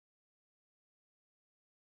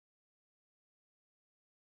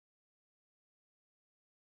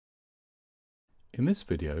In this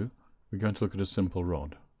video, we're going to look at a simple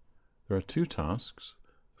rod. There are two tasks.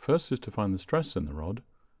 The first is to find the stress in the rod,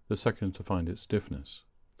 the second is to find its stiffness.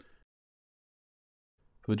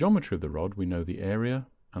 For the geometry of the rod, we know the area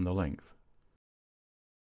and the length.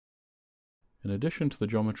 In addition to the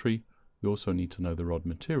geometry, we also need to know the rod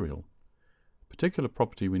material. A particular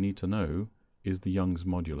property we need to know is the Young's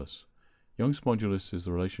modulus. Young's modulus is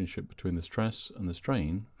the relationship between the stress and the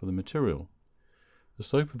strain for the material. The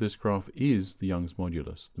slope of this graph is the Young's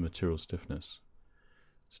modulus, the material stiffness.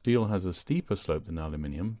 Steel has a steeper slope than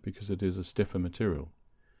aluminium because it is a stiffer material.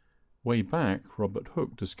 Way back, Robert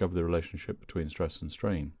Hooke discovered the relationship between stress and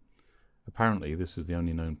strain. Apparently, this is the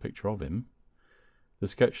only known picture of him. The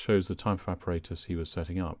sketch shows the type of apparatus he was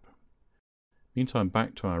setting up. Meantime,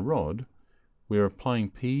 back to our rod, we are applying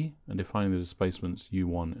P and defining the displacements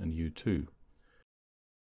U1 and U2.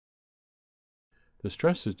 The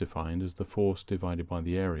stress is defined as the force divided by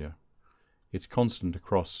the area. It's constant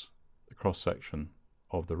across the cross-section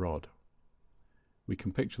of the rod. We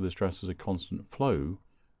can picture the stress as a constant flow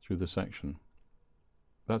through the section.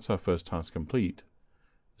 That's our first task complete.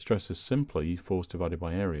 The stress is simply force divided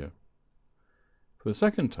by area. For the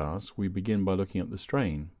second task, we begin by looking at the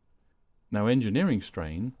strain. Now, engineering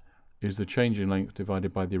strain is the change in length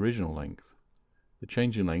divided by the original length. The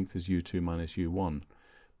change in length is U2 minus U1.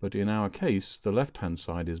 But in our case, the left-hand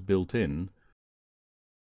side is built in.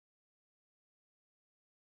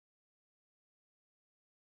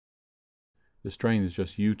 The strain is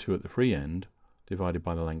just U2 at the free end divided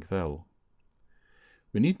by the length L.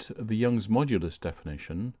 We need the Young's modulus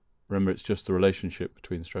definition. Remember, it's just the relationship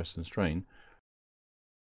between stress and strain.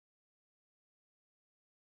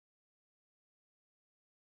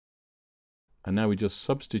 And now we just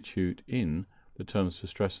substitute in the terms for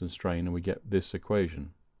stress and strain and we get this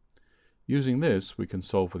equation. Using this, we can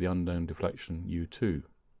solve for the unknown deflection U2.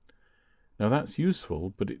 Now that's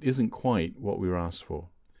useful, but it isn't quite what we were asked for.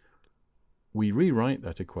 We rewrite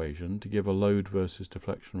that equation to give a load versus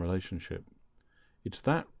deflection relationship. It's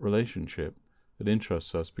that relationship that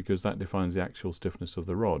interests us because that defines the actual stiffness of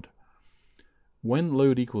the rod. When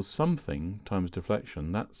load equals something times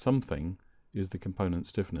deflection, that something is the component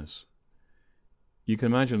stiffness. You can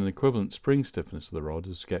imagine an equivalent spring stiffness of the rod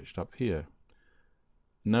as sketched up here.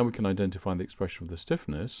 Now we can identify the expression for the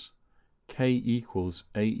stiffness. K equals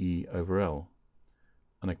AE over L.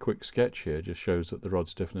 And a quick sketch here just shows that the rod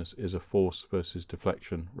stiffness is a force versus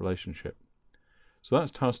deflection relationship. So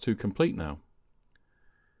that's task 2 complete now.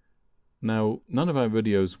 Now, none of our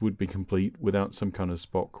videos would be complete without some kind of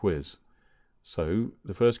spot quiz. So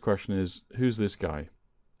the first question is, who's this guy?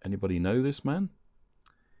 Anybody know this man?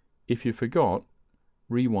 If you forgot,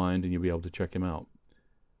 rewind and you'll be able to check him out.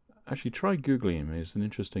 Actually, try Googling him. He's an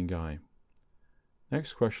interesting guy.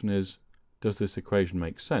 Next question is, does this equation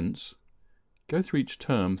make sense? Go through each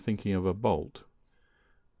term thinking of a bolt.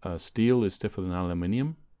 Steel is stiffer than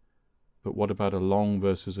aluminium, but what about a long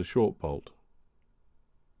versus a short bolt?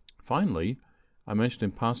 Finally, I mentioned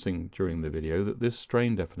in passing during the video that this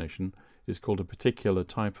strain definition is called a particular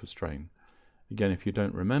type of strain. Again, if you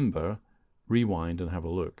don't remember, rewind and have a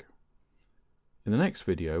look. In the next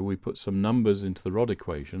video, we put some numbers into the rod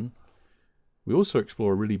equation. We also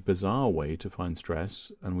explore a really bizarre way to find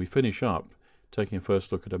stress, and we finish up taking a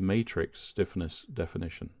first look at a matrix stiffness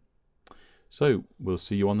definition. So, we'll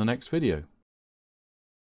see you on the next video.